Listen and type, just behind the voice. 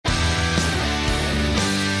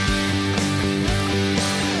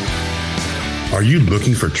Are you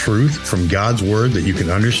looking for truth from God's Word that you can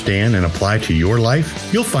understand and apply to your life?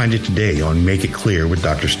 You'll find it today on Make It Clear with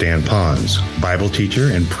Dr. Stan Ponz, Bible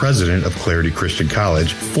teacher and president of Clarity Christian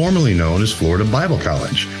College, formerly known as Florida Bible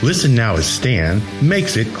College. Listen now as Stan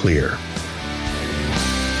makes it clear.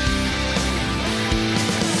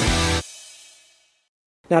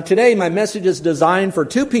 Now today my message is designed for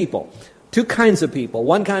two kinds of people.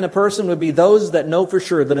 One kind of person would be those that know for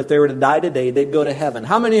sure that if they were to die today, they'd go to heaven.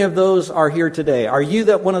 How many of those are here today? Are you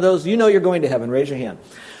that one of those? You know you're going to heaven. Raise your hand.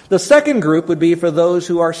 The second group would be for those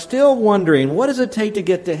who are still wondering, what does it take to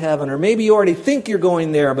get to heaven? Or maybe you already think you're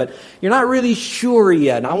going there, but you're not really sure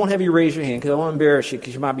yet. And I won't have you raise your hand because I won't embarrass you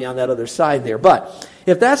because you might be on that other side there. But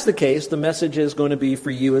if that's the case, the message is going to be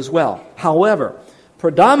for you as well. However,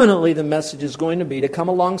 predominantly, the message is going to be to come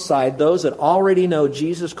alongside those that already know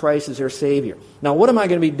Jesus Christ is their Savior. Now, what am I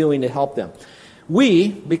going to be doing to help them? We,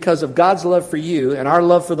 because of God's love for you and our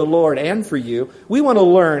love for the Lord and for you, we want to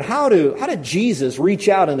learn how did Jesus reach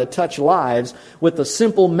out and to touch lives with the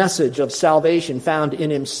simple message of salvation found in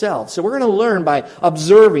Himself. So we're going to learn by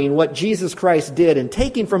observing what Jesus Christ did and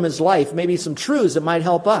taking from His life maybe some truths that might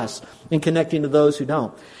help us in connecting to those who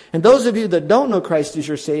don't. And those of you that don't know Christ as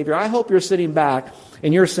your Savior, I hope you're sitting back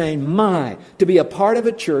and you're saying, to be a part of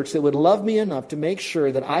a church that would love me enough to make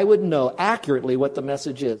sure that I would know accurately what the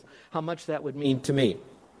message is, how much that would mean to me.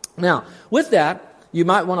 Now, with that, you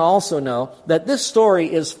might want to also know that this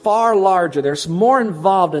story is far larger. There's more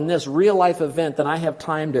involved in this real-life event than I have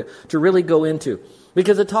time to really go into.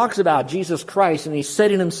 Because it talks about Jesus Christ, and He's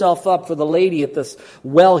setting Himself up for the lady at this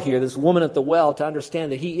well here, this woman at the well, to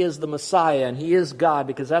understand that He is the Messiah and He is God,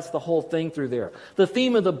 because that's the whole thing through there. The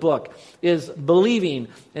theme of the book is believing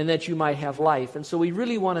and that you might have life. And so we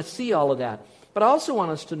really want to see all of that. But I also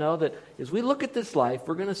want us to know that as we look at this life,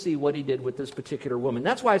 we're going to see what He did with this particular woman.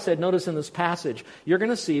 That's why I said, notice in this passage, you're going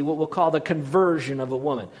to see what we'll call the conversion of a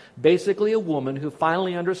woman. Basically a woman who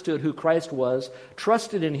finally understood who Christ was,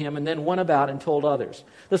 trusted in Him, and then went about and told others.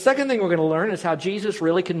 The second thing we're going to learn is how Jesus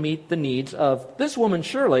really can meet the needs of this woman,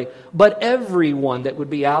 surely, but everyone that would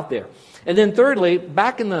be out there. And then thirdly,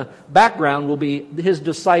 back in the background will be His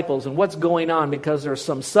disciples and what's going on, because there's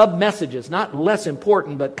some sub-messages, not less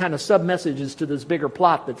important, but kind of sub-messages to this bigger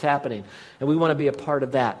plot that's happening. And we want to be a part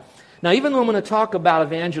of that. Now, even though I'm going to talk about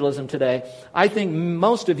evangelism today, I think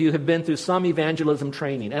most of you have been through some evangelism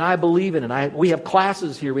training, and I believe in it. We have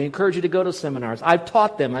classes here. We encourage you to go to seminars. I've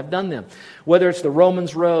taught them. I've done them. Whether it's the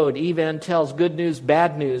Romans Road, Evan Tells, Good News,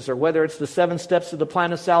 Bad News, or whether it's the 7 Steps to the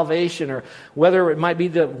Plan of Salvation, or whether it might be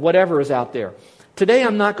the whatever is out there. Today,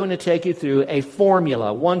 I'm not going to take you through a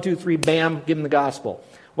formula. 1, 2, 3, bam, give them the gospel.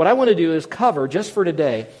 What I want to do is cover, just for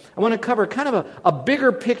today, I want to cover kind of a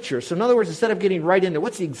bigger picture. So in other words, instead of getting right into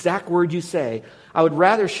what's the exact word you say, I would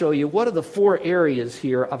rather show you what are the 4 areas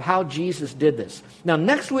here of how Jesus did this. Now,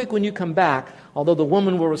 next week when you come back, although the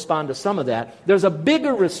woman will respond to some of that, there's a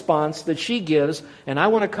bigger response that she gives, and I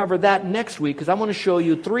want to cover that next week because I want to show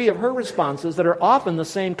you 3 of her responses that are often the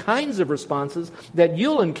same kinds of responses that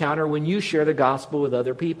you'll encounter when you share the gospel with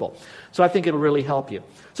other people. So I think it'll really help you.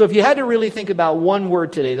 So if you had to really think about one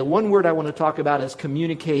word today, the one word I want to talk about is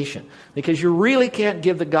communication, because you really can't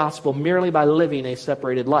give the gospel merely by living a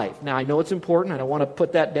separated life. Now, I know it's important. I don't want to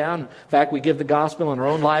put that down. In fact, we give the gospel in our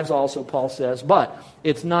own lives also, Paul says, but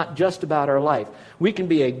it's not just about our life. We can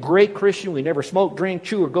be a great Christian. We never smoke, drink,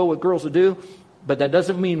 chew, or go what girls would do, but that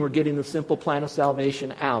doesn't mean we're getting the simple plan of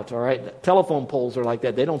salvation out, all right? Telephone poles are like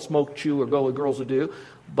that. They don't smoke, chew, or go what girls would do,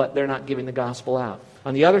 but they're not giving the gospel out.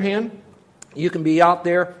 On the other hand, you can be out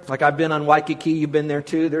there, like I've been on Waikiki, you've been there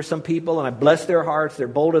too. There's some people, and I bless their hearts. They're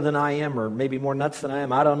bolder than I am, or maybe more nuts than I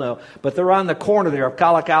am, I don't know. But they're on the corner there of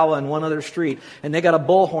Kalakaua and one other street, and they got a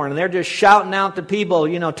bullhorn, and they're just shouting out to people,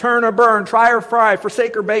 turn or burn, try or fry,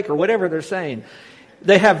 forsake or bake, or whatever they're saying.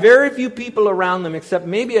 They have very few people around them except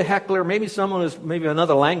maybe a heckler, maybe someone who's maybe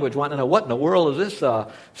another language wanting to know, what in the world is this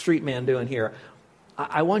street man doing here?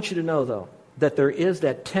 I want you to know, though, that there is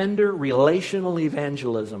that tender relational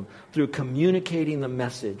evangelism through communicating the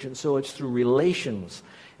message. And so it's through relations.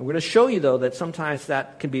 And we're going to show you, though, that sometimes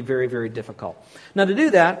that can be very, very difficult. Now, to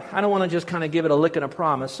do that, I don't want to just kind of give it a lick and a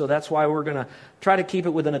promise, so that's why we're going to try to keep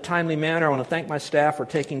it within a timely manner. I want to thank my staff for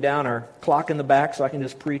taking down our clock in the back so I can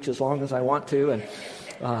just preach as long as I want to. And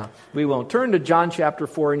we won't. Turn to John chapter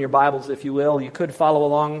 4 in your Bibles, if you will. You could follow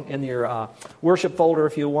along in your worship folder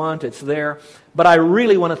if you want. It's there. But I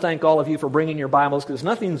really want to thank all of you for bringing your Bibles, because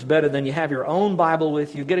nothing's better than you have your own Bible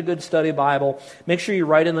with you. Get a good study Bible. Make sure you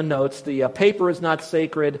write in the notes. The paper is not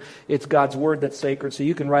sacred. It's God's Word that's sacred. So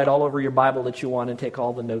you can write all over your Bible that you want and take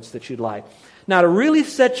all the notes that you'd like. Now, to really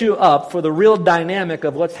set you up for the real dynamic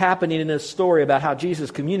of what's happening in this story about how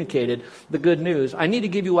Jesus communicated the good news, I need to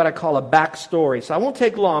give you what I call a backstory. So I won't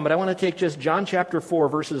take long, but I want to take just John chapter 4,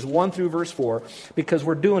 verses 1 through verse 4, because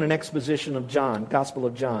we're doing an exposition of John, Gospel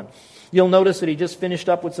of John. You'll notice that he just finished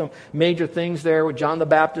up with some major things there with John the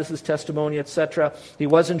Baptist's testimony, etc. He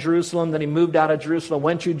was in Jerusalem, then he moved out of Jerusalem,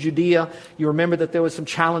 went to Judea. You remember that there was some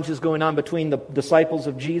challenges going on between the disciples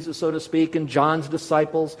of Jesus, so to speak, and John's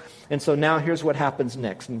disciples. And so now here's what happens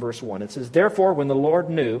next in verse 1. It says, "Therefore, when the Lord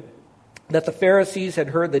knew that the Pharisees had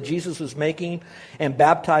heard that Jesus was making and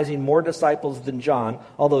baptizing more disciples than John,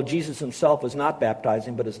 although Jesus himself was not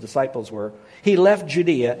baptizing, but his disciples were, he left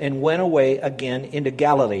Judea and went away again into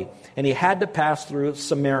Galilee, and he had to pass through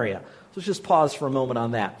Samaria." So let's just pause for a moment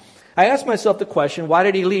on that. I asked myself the question, why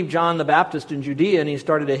did he leave John the Baptist in Judea and he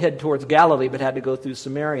started to head towards Galilee but had to go through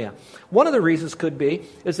Samaria? One of the reasons could be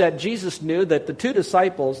is that Jesus knew that the two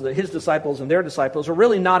disciples, his disciples and their disciples, were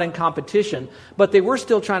really not in competition, but they were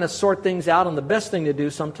still trying to sort things out, and the best thing to do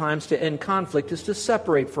sometimes to end conflict is to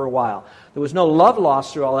separate for a while. There was no love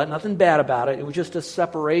lost through all that, nothing bad about it. It was just a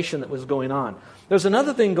separation that was going on. There's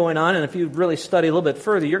another thing going on, and if you really study a little bit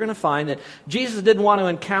further, you're going to find that Jesus didn't want to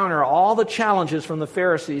encounter all the challenges from the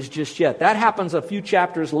Pharisees just yet. That happens a few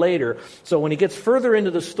chapters later. So when he gets further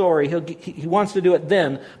into the story, he wants to do it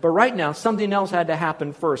then. But right now, something else had to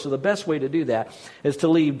happen first. So the best way to do that is to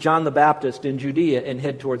leave John the Baptist in Judea and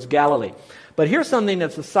head towards Galilee. But here's something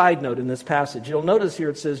that's a side note in this passage. You'll notice here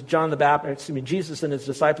it says Jesus and his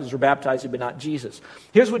disciples were baptizing, but not Jesus.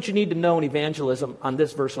 Here's what you need to know in evangelism on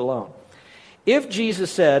this verse alone. If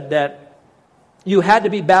Jesus said that you had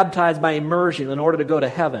to be baptized by immersion in order to go to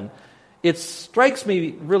heaven, it strikes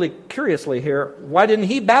me really curiously here, why didn't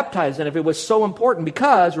he baptize then if it was so important?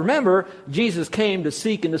 Because, remember, Jesus came to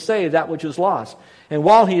seek and to save that which is lost. And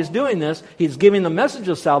while he is doing this, he's giving the message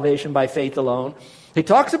of salvation by faith alone. He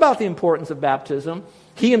talks about the importance of baptism.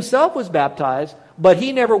 He himself was baptized, but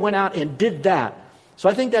he never went out and did that. So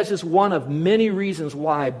I think that's just one of many reasons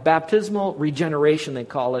why baptismal regeneration, they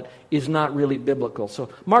call it, is not really biblical. So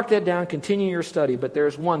mark that down, continue your study, but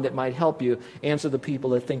there's one that might help you answer the people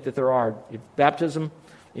that think that there are. If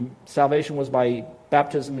salvation was by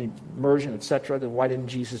baptism, immersion, etc., then why didn't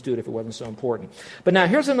Jesus do it if it wasn't so important? But now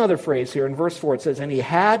here's another phrase here in verse 4. It says, "And he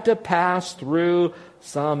had to pass through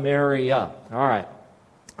Samaria." All right.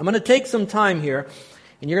 I'm going to take some time here.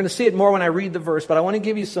 And you're going to see it more when I read the verse, but I want to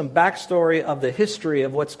give you some backstory of the history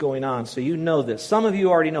of what's going on so you know this. Some of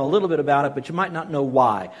you already know a little bit about it, but you might not know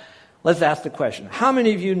why. Let's ask the question. How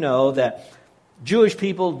many of you know that Jewish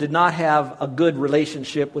people did not have a good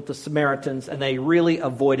relationship with the Samaritans and they really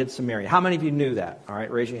avoided Samaria? How many of you knew that? All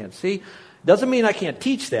right, raise your hand. See, doesn't mean I can't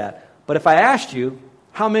teach that, but if I asked you,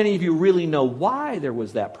 how many of you really know why there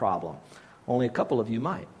was that problem? Only a couple of you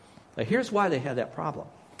might. Now, here's why they had that problem.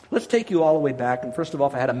 Let's take you all the way back. And first of all,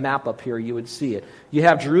 if I had a map up here, you would see it. You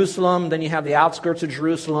have Jerusalem, then you have the outskirts of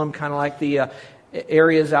Jerusalem, kind of like the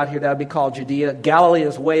areas out here that would be called Judea. Galilee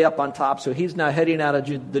is way up on top, so he's now heading out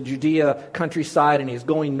of the Judea countryside and he's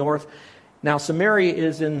going north. Now, Samaria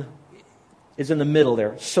is in the middle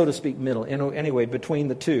there, so to speak, middle. Anyway, between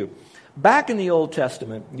the two. Back in the Old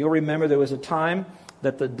Testament, you'll remember there was a time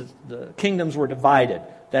that the kingdoms were divided.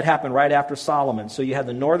 That happened right after Solomon. So you have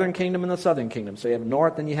the northern kingdom and the southern kingdom. So you have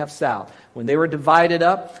north and you have south. When they were divided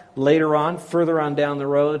up, later on, further on down the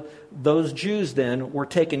road, those Jews then were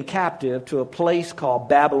taken captive to a place called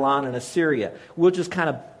Babylon and Assyria. We'll just kind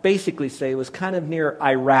of basically say it was kind of near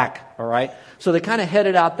Iraq, all right? So they kind of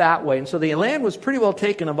headed out that way. And so the land was pretty well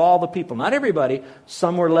taken of all the people. Not everybody.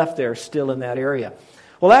 Some were left there still in that area.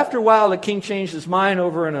 Well, after a while, the king changed his mind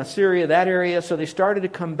over in Assyria, that area, so they started to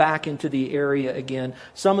come back into the area again.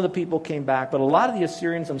 Some of the people came back, but a lot of the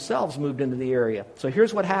Assyrians themselves moved into the area. So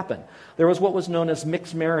here's what happened. There was what was known as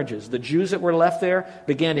mixed marriages. The Jews that were left there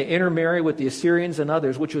began to intermarry with the Assyrians and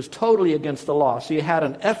others, which was totally against the law. So you had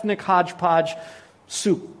an ethnic hodgepodge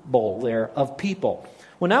soup bowl there of people.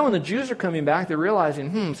 Well, now when the Jews are coming back, they're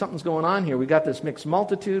realizing, something's going on here. We got this mixed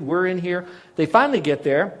multitude. We're in here. They finally get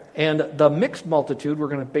there, and the mixed multitude, we're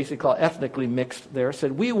going to basically call ethnically mixed there,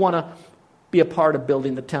 said, we want to be a part of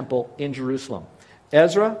building the temple in Jerusalem.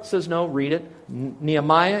 Ezra says no, read it.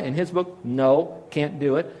 Nehemiah in his book, no, can't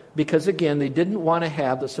do it. Because again, they didn't want to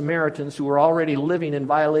have the Samaritans who were already living in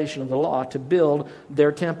violation of the law to build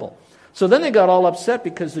their temple. So then they got all upset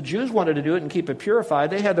because the Jews wanted to do it and keep it purified.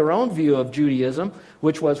 They had their own view of Judaism,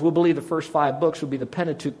 which was, we'll believe the first 5 books would be the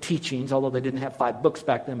Pentateuch teachings, although they didn't have 5 books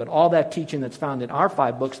back then. But all that teaching that's found in our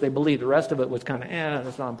 5 books, they believed. The rest of it was kind of,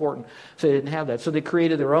 that's not important. So they didn't have that. So they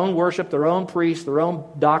created their own worship, their own priests, their own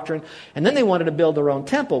doctrine. And then they wanted to build their own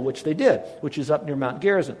temple, which they did, which is up near Mount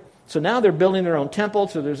Gerizim. So now they're building their own temple,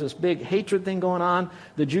 so there's this big hatred thing going on.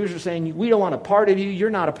 The Jews are saying, we don't want a part of you. You're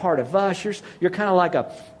not a part of us. You're kind of like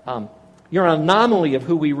you're an anomaly of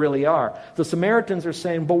who we really are. The Samaritans are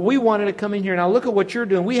saying, but we wanted to come in here. Now look at what you're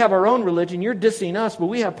doing. We have our own religion. You're dissing us, but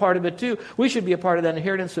we have part of it too. We should be a part of that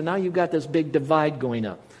inheritance. So now you've got this big divide going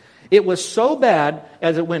up. It was so bad,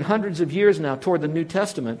 as it went hundreds of years now toward the New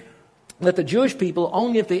Testament, that the Jewish people,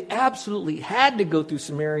 only if they absolutely had to go through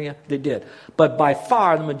Samaria, they did. But by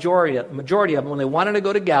far, the majority of them, when they wanted to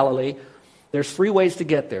go to Galilee, there's 3 ways to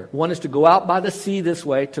get there. One is to go out by the sea this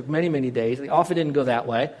way. It took many, many days. They often didn't go that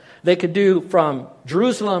way. They could do from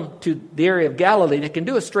Jerusalem to the area of Galilee. They can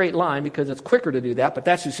do a straight line because it's quicker to do that, but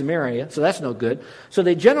that's through Samaria, so that's no good. So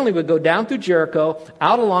they generally would go down through Jericho,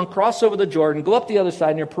 out along, cross over the Jordan, go up the other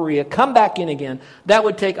side near Perea, come back in again. That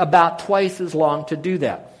would take about twice as long to do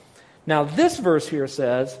that. Now, this verse here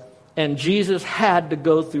says, and Jesus had to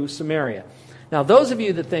go through Samaria. Now, those of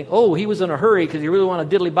you that think, oh, he was in a hurry because he really wanted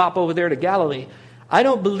to diddly-bop over there to Galilee, I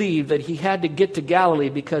don't believe that he had to get to Galilee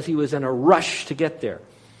because he was in a rush to get there.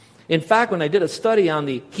 In fact, when I did a study on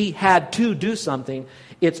he had to do something,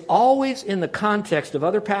 it's always in the context of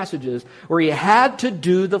other passages where he had to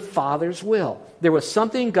do the Father's will. There was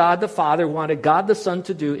something God the Father wanted God the Son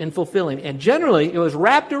to do in fulfilling. And generally, it was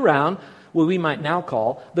wrapped around what we might now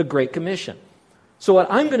call the Great Commission. So what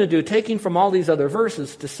I'm going to do, taking from all these other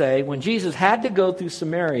verses to say, when Jesus had to go through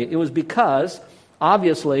Samaria, it was because,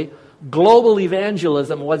 obviously, global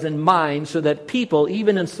evangelism was in mind so that people,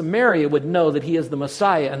 even in Samaria, would know that he is the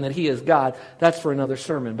Messiah and that he is God. That's for another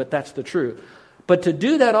sermon, but that's the truth. But to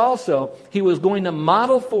do that also, he was going to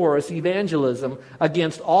model for us evangelism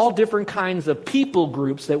against all different kinds of people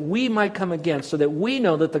groups that we might come against so that we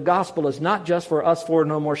know that the gospel is not just for us four,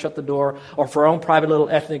 no more, shut the door, or for our own private little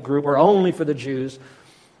ethnic group, or only for the Jews.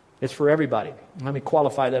 It's for everybody. Let me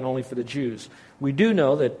qualify that only for the Jews. We do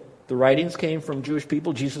know that the writings came from Jewish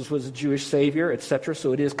people. Jesus was a Jewish Savior, etc.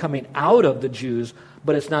 So it is coming out of the Jews,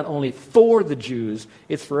 but it's not only for the Jews,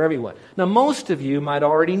 it's for everyone. Now, most of you might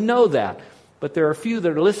already know that. But there are a few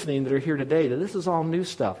that are listening that are here today that this is all new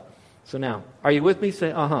stuff. So now, are you with me?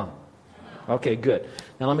 Say, uh-huh. Okay, good.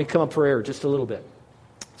 Now let me come up for air just a little bit.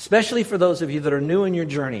 Especially for those of you that are new in your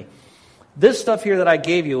journey. This stuff here that I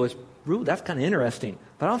gave you was, ooh, that's kind of interesting.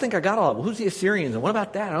 But I don't think I got all of it. Who's the Assyrians? And what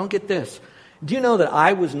about that? I don't get this. Do you know that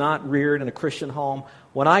I was not reared in a Christian home?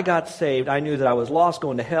 When I got saved, I knew that I was lost,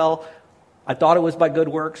 going to hell. I thought it was by good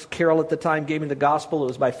works. Carol at the time gave me the gospel. It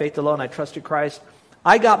was by faith alone. I trusted Christ.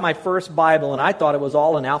 I got my first Bible, and I thought it was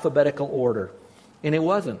all in alphabetical order. And it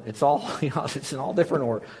wasn't. It's all, it's in all different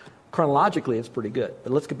order. Chronologically, it's pretty good.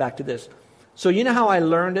 But let's get back to this. So you know how I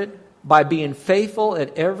learned it? By being faithful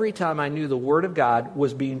at every time I knew the Word of God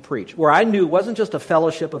was being preached. Where I knew it wasn't just a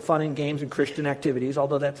fellowship of fun and games and Christian activities,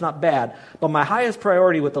 although that's not bad. But my highest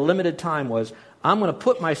priority with the limited time was, I'm going to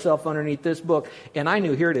put myself underneath this book. And I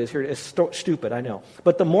knew, here it is. It's stupid, I know.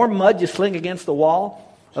 But the more mud you sling against the wall,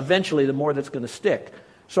 eventually the more that's going to stick.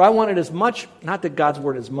 So I wanted as much, not that God's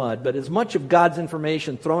Word is mud, but as much of God's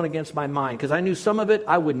information thrown against my mind, because I knew some of it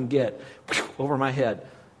I wouldn't get over my head.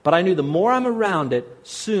 But I knew the more I'm around it,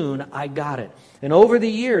 soon I got it. And over the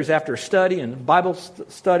years, after study and Bible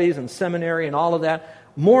studies and seminary and all of that,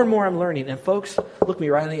 more and more I'm learning. And folks, look me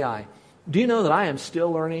right in the eye. Do you know that I am still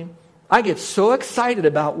learning? I get so excited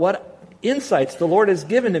about what insights the Lord has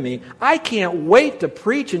given to me. I can't wait to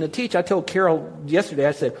preach and to teach. I told Carol yesterday,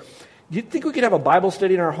 I said, do you think we could have a Bible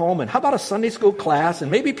study in our home? And how about a Sunday school class?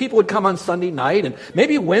 And maybe people would come on Sunday night and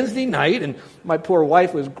maybe Wednesday night. And my poor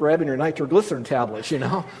wife was grabbing her nitroglycerin tablets, you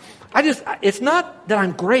know. It's not that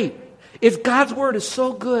I'm great. It's God's Word is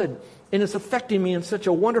so good. And it's affecting me in such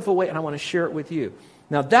a wonderful way. And I want to share it with you.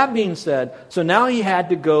 Now, that being said, so now he had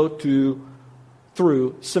to go through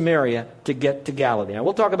Samaria to get to Galilee. Now,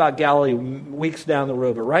 we'll talk about Galilee weeks down the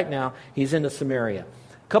road, but right now, he's into Samaria.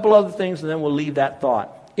 A couple other things, and then we'll leave that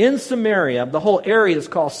thought. In Samaria, the whole area is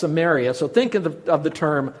called Samaria, so think of the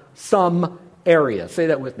term some area. Say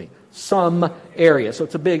that with me. Some area. So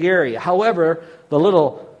it's a big area. However, the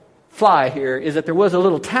little fly here is that there was a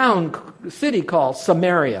little city called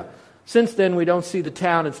Samaria. Since then, we don't see the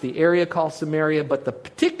town. It's the area called Samaria, but the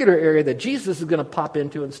particular area that Jesus is going to pop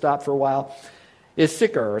into and stop for a while is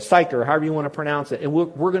Sychar, however you want to pronounce it. And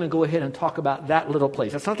we're going to go ahead and talk about that little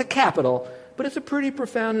place. That's not the capital, but it's a pretty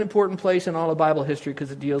profound and important place in all of Bible history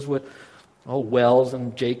because it deals with Wells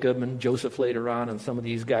and Jacob and Joseph later on and some of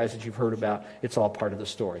these guys that you've heard about. It's all part of the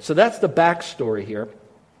story. So that's the backstory here.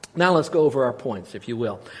 Now let's go over our points, if you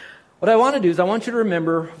will. What I want to do is I want you to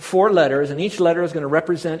remember 4 letters, and each letter is going to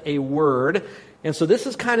represent a word. And so this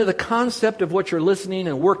is kind of the concept of what you're listening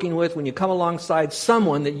and working with when you come alongside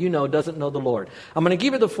someone that you know doesn't know the Lord. I'm going to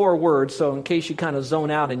give you the 4 words, so in case you kind of zone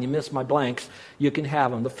out and you miss my blanks, you can have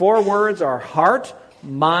them. The 4 words are heart,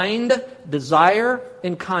 mind, desire,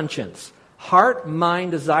 and conscience. Heart, mind,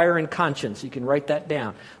 desire, and conscience. You can write that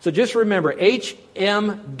down. So just remember,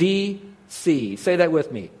 HMDC. Say that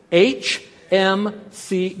with me.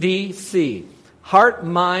 HMDC. Heart,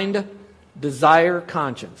 mind, desire,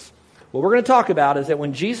 conscience. What we're going to talk about is that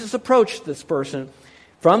when Jesus approached this person,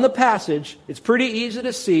 from the passage, it's pretty easy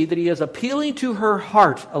to see that he is appealing to her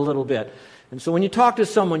heart a little bit. And so when you talk to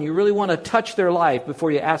someone, you really want to touch their life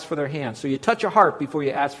before you ask for their hand. So you touch a heart before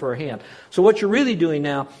you ask for a hand. So what you're really doing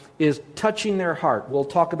now is touching their heart. We'll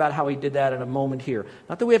talk about how he did that in a moment here.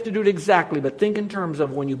 Not that we have to do it exactly, but think in terms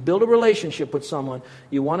of when you build a relationship with someone,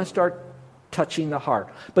 you want to start touching the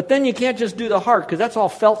heart. But then you can't just do the heart, because that's all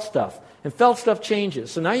felt stuff. And felt stuff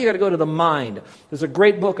changes. So now you got to go to the mind. There's a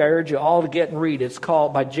great book I urge you all to get and read. It's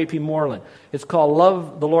called, by J.P. Moreland. It's called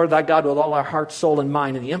Love the Lord Thy God with All Our Heart, Soul, and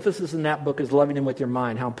Mind. And the emphasis in that book is loving Him with your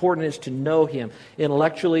mind. How important it is to know Him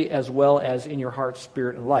intellectually as well as in your heart,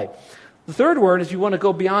 spirit, and life. The third word is you want to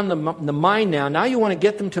go beyond the mind now. Now you want to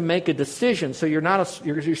get them to make a decision. So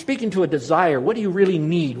you're speaking to a desire. What do you really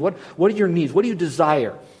need? What are your needs? What do you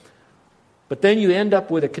desire? But then you end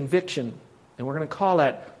up with a conviction. And we're going to call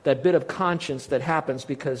that bit of conscience that happens,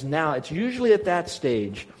 because now it's usually at that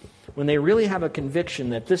stage when they really have a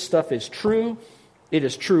conviction that this stuff is true, it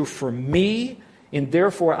is true for me, and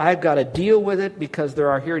therefore I've got to deal with it, because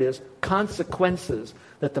there are, here it is, consequences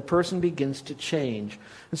that the person begins to change.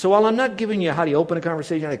 And so while I'm not giving you how do you open a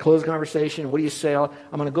conversation, how do you close a conversation, what do you say, I'm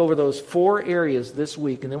going to go over those 4 areas this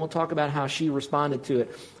week, and then we'll talk about how she responded to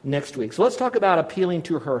it next week. So let's talk about appealing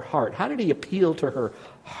to her heart. How did he appeal to her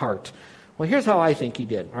heart? Well, here's how I think he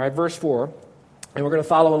did. All right, verse 4, and we're going to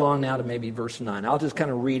follow along now to maybe verse 9. I'll just kind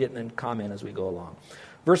of read it and then comment as we go along.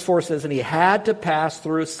 Verse 4 says, and he had to pass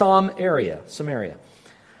through Samaria. And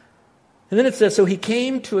then it says, so he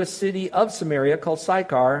came to a city of Samaria called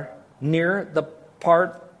Sychar, near the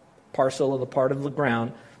parcel of the part of the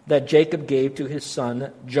ground that Jacob gave to his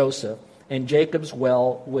son Joseph, and Jacob's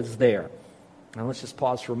well was there. Now let's just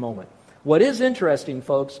pause for a moment. What is interesting,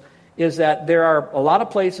 folks, is that there are a lot of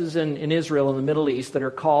places in Israel, in the Middle East, that are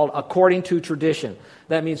called according to tradition.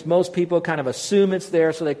 That means most people kind of assume it's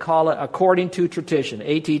there, so they call it according to tradition,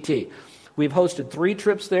 ATT. We've hosted 3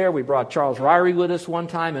 trips there. We brought Charles Ryrie with us one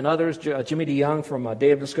time, and others, Jimmy DeYoung from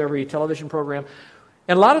Day of Discovery television program.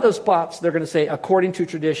 And a lot of those spots, they're going to say according to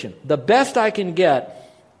tradition. The best I can get,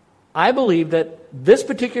 I believe that this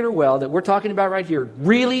particular well that we're talking about right here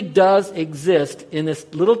really does exist in this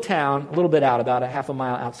little town, a little bit out, about a half a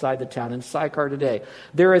mile outside the town in Sychar today.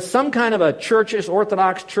 There is some kind of a churchish,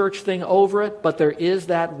 Orthodox church thing over it, but there is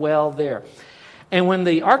that well there. And when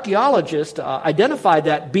the archaeologists identified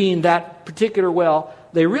that being that particular well,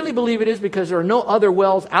 they really believe it is because there are no other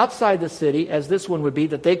wells outside the city, as this one would be,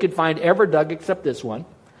 that they could find ever dug except this one.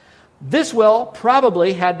 This well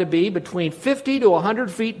probably had to be between 50 to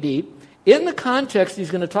 100 feet deep. In the context,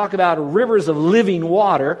 he's going to talk about rivers of living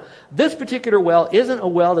water. This particular well isn't a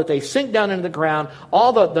well that they sink down into the ground.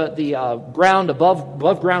 All the ground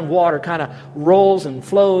above ground water kind of rolls and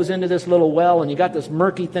flows into this little well, and you got this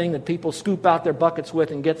murky thing that people scoop out their buckets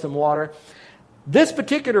with and get some water. This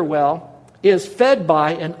particular well is fed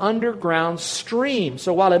by an underground stream.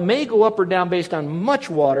 So while it may go up or down based on much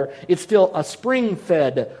water, it's still a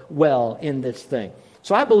spring-fed well in this thing.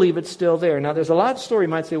 So I believe it's still there. Now, there's a lot of story. You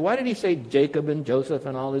might say, why did he say Jacob and Joseph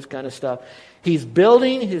and all this kind of stuff? He's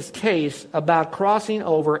building his case about crossing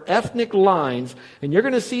over ethnic lines, and you're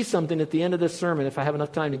going to see something at the end of this sermon, if I have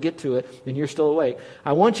enough time to get to it, and you're still awake.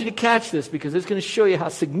 I want you to catch this, because it's going to show you how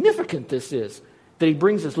significant this is, that he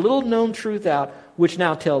brings this little known truth out, which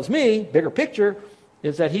now tells me, bigger picture,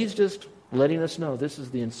 is that he's just letting us know this is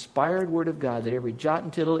the inspired Word of God, that every jot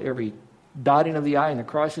and tittle, every dotting of the I and the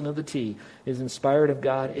crossing of the T is inspired of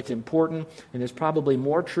God. It's important, and there's probably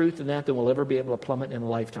more truth in that than we'll ever be able to plummet in a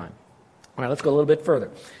lifetime. All right, let's go a little bit further.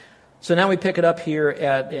 So now we pick it up here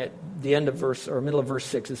at the end of verse, or middle of verse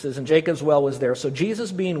 6. It says, and Jacob's well was there. So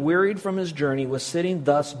Jesus, being wearied from his journey, was sitting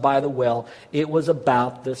thus by the well. It was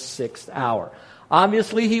about the 6th hour.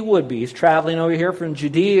 Obviously, he would be. He's traveling over here from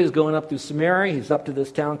Judea. He's going up through Samaria. He's up to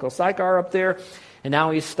this town called Sychar up there, and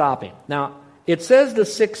now he's stopping. Now, it says the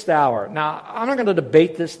 6th hour. Now, I'm not going to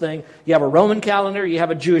debate this thing. You have a Roman calendar, you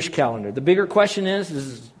have a Jewish calendar. The bigger question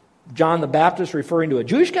is John the Baptist referring to a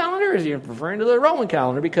Jewish calendar, or is he referring to the Roman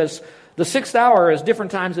calendar? Because the 6th hour is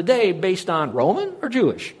different times a day based on Roman or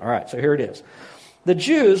Jewish. All right, so here it is. The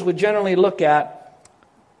Jews would generally look at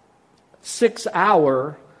 6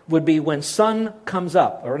 hour would be when sun comes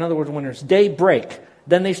up, or in other words, when there's daybreak.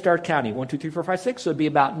 Then they start counting. 1, 2, 3, 4, 5, 6. So it'd be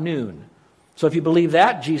about noon. So if you believe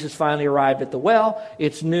that, Jesus finally arrived at the well.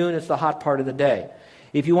 It's noon. It's the hot part of the day.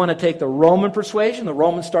 If you want to take the Roman persuasion, the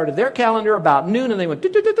Romans started their calendar about noon, and they went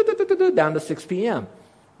down to 6 p.m.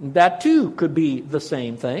 That too could be the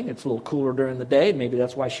same thing. It's a little cooler during the day. Maybe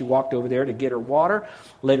that's why she walked over there to get her water.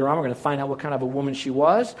 Later on, we're going to find out what kind of a woman she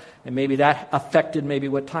was, and maybe that affected maybe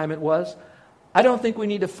what time it was. I don't think we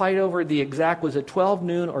need to fight over the exact, was it 12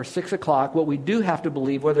 noon or 6 o'clock? What we do have to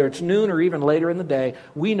believe, whether it's noon or even later in the day,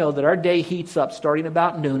 we know that our day heats up starting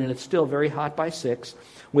about noon, and it's still very hot by 6.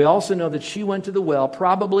 We also know that she went to the well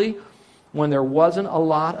probably when there wasn't a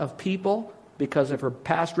lot of people because of her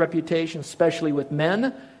past reputation, especially with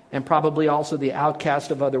men, and probably also the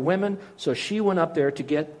outcast of other women. So she went up there to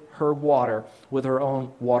get her water with her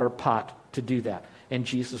own water pot to do that. And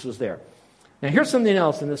Jesus was there. Now here's something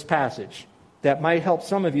else in this passage that might help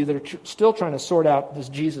some of you that are still trying to sort out this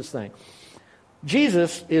Jesus thing.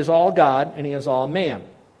 Jesus is all God and he is all man.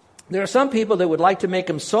 There are some people that would like to make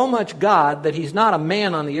him so much God that he's not a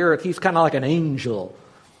man on the earth. He's kind of like an angel.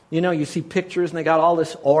 You know, you see pictures and they got all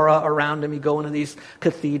this aura around him. You go into these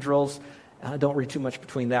cathedrals. Don't read too much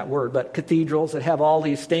between that word, but cathedrals that have all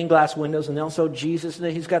these stained glass windows, and also Jesus,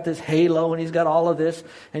 he's got this halo and he's got all of this,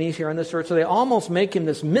 and he's here on this earth. So they almost make him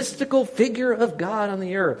this mystical figure of God on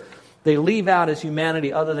the earth. They leave out his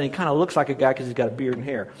humanity other than he kind of looks like a guy because he's got a beard and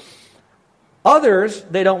hair. Others,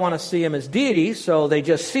 they don't want to see him as deity, so they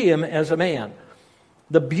just see him as a man.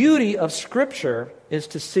 The beauty of Scripture is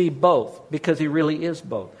to see both, because he really is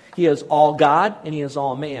both. He is all God and he is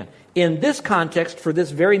all man. In this context, for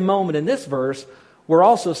this very moment in this verse, we're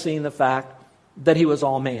also seeing the fact that he was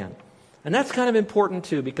all man. And that's kind of important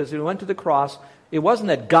too, because when he went to the cross, it wasn't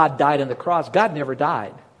that God died on the cross. God never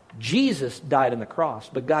died. Jesus died on the cross,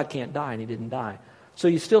 but God can't die, and he didn't die. So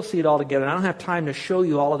you still see it all together. And I don't have time to show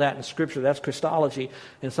you all of that in Scripture. That's Christology,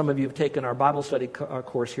 and some of you have taken our Bible study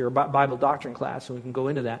course here, Bible doctrine class, so we can go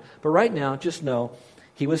into that. But right now, just know,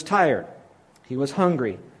 he was tired. He was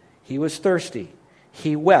hungry. He was thirsty.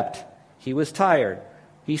 He wept. He was tired.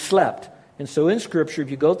 He slept. And so in Scripture, if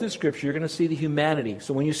you go through Scripture, you're going to see the humanity.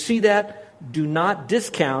 So when you see that, do not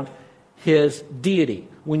discount his deity.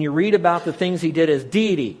 When you read about the things he did as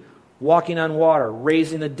deity, walking on water,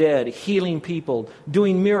 raising the dead, healing people,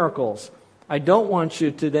 doing miracles, I don't want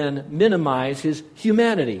you to then minimize his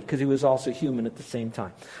humanity, because he was also human at the same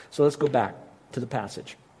time. So let's go back to the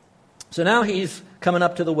passage. So now he's coming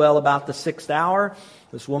up to the well about the 6th hour.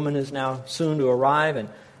 This woman is now soon to arrive and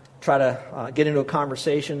try to get into a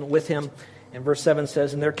conversation with him. And verse 7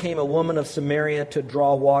 says, "And there came a woman of Samaria to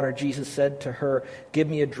draw water. Jesus said to her, 'Give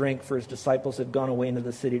me a drink,' for his disciples had gone away into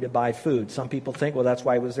the city to buy food." Some people think, well, that's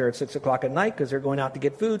why he was there at 6 o'clock at night, because they're going out to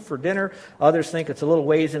get food for dinner. Others think it's a little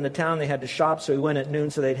ways into town. They had to shop, so he went at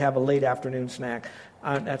noon so they'd have a late afternoon snack.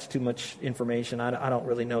 That's too much information. I don't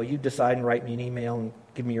really know. You decide and write me an email and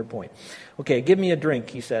give me your point. Okay, give me a drink,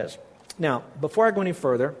 he says. Now, before I go any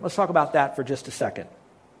further, let's talk about that for just a second.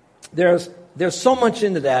 There's so much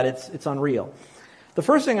into that, it's unreal. The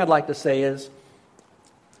first thing I'd like to say is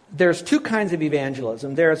there's two kinds of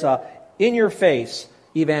evangelism. There's a in-your-face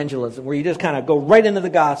evangelism where you just kind of go right into the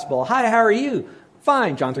gospel. Hi, how are you?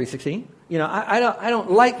 Fine, John 3:16. You know, I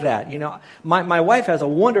don't like that. You know, my wife has a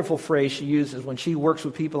wonderful phrase she uses when she works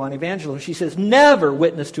with people on evangelism. She says, never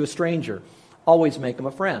witness to a stranger. Always make them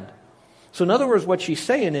a friend. So in other words, what she's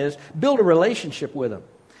saying is build a relationship with them.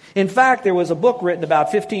 In fact, there was a book written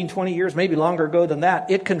about 15, 20 years, maybe longer ago than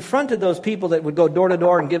that. It confronted those people that would go door to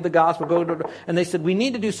door and give the gospel, go door to door, and they said, we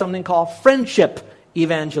need to do something called friendship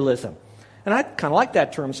evangelism. And I kind of like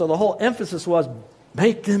that term. So the whole emphasis was,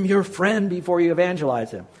 make them your friend before you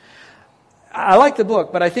evangelize them. I like the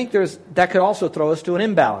book, but I think that could also throw us to an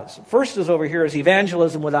imbalance. First is over here is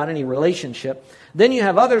evangelism without any relationship. Then you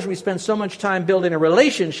have others, we spend so much time building a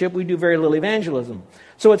relationship, we do very little evangelism.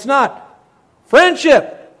 So it's not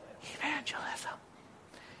friendship evangelism.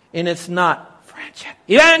 And it's not friendship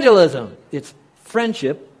evangelism. It's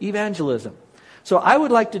friendship evangelism. So I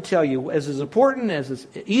would like to tell you, as important, as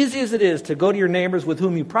easy as it is to go to your neighbors with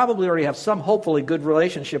whom you probably already have some hopefully good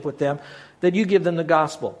relationship with them, that you give them the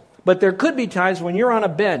gospel. But there could be times when you're on a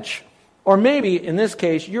bench, or maybe, in this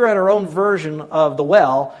case, you're at our own version of the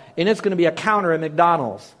well, and it's going to be a counter at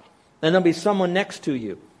McDonald's. And there'll be someone next to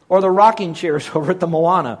you. Or the rocking chairs over at the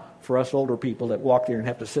Moana, for us older people that walk there and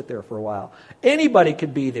have to sit there for a while. Anybody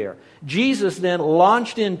could be there. Jesus then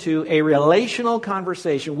launched into a relational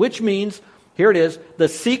conversation, which means, here it is, the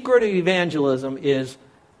secret of evangelism is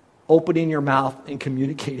opening your mouth and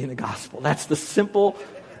communicating the gospel. That's the simple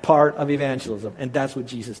part of evangelism, and that's what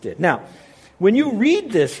Jesus did. Now, when you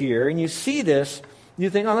read this here and you see this,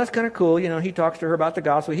 you think, oh, that's kind of cool. He talks to her about the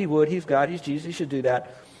gospel. He would. He's God. He's Jesus. He should do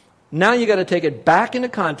that. Now you got to take it back into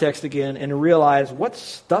context again and realize what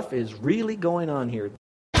stuff is really going on here.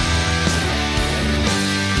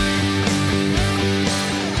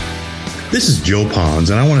 This is Joe Ponz,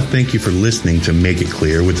 and I want to thank you for listening to Make It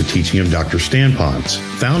Clear with the teaching of Dr. Stan Ponz,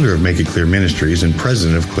 founder of Make It Clear Ministries and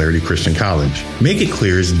president of Clarity Christian College. Make It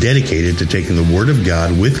Clear is dedicated to taking the Word of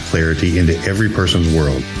God with clarity into every person's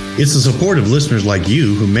world. It's the support of listeners like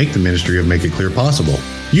you who make the ministry of Make It Clear possible.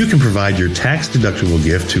 You can provide your tax-deductible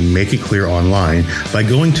gift to Make It Clear online by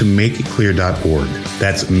going to makeitclear.org.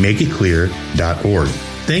 That's makeitclear.org.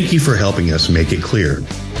 Thank you for helping us make it clear.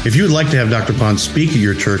 If you would like to have Dr. Ponz speak at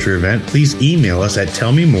your church or event, please email us at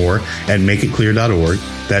tellmemore@makeitclear.org.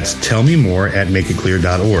 That's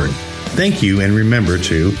tellmemore@makeitclear.org. Thank you, and remember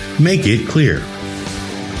to make it clear.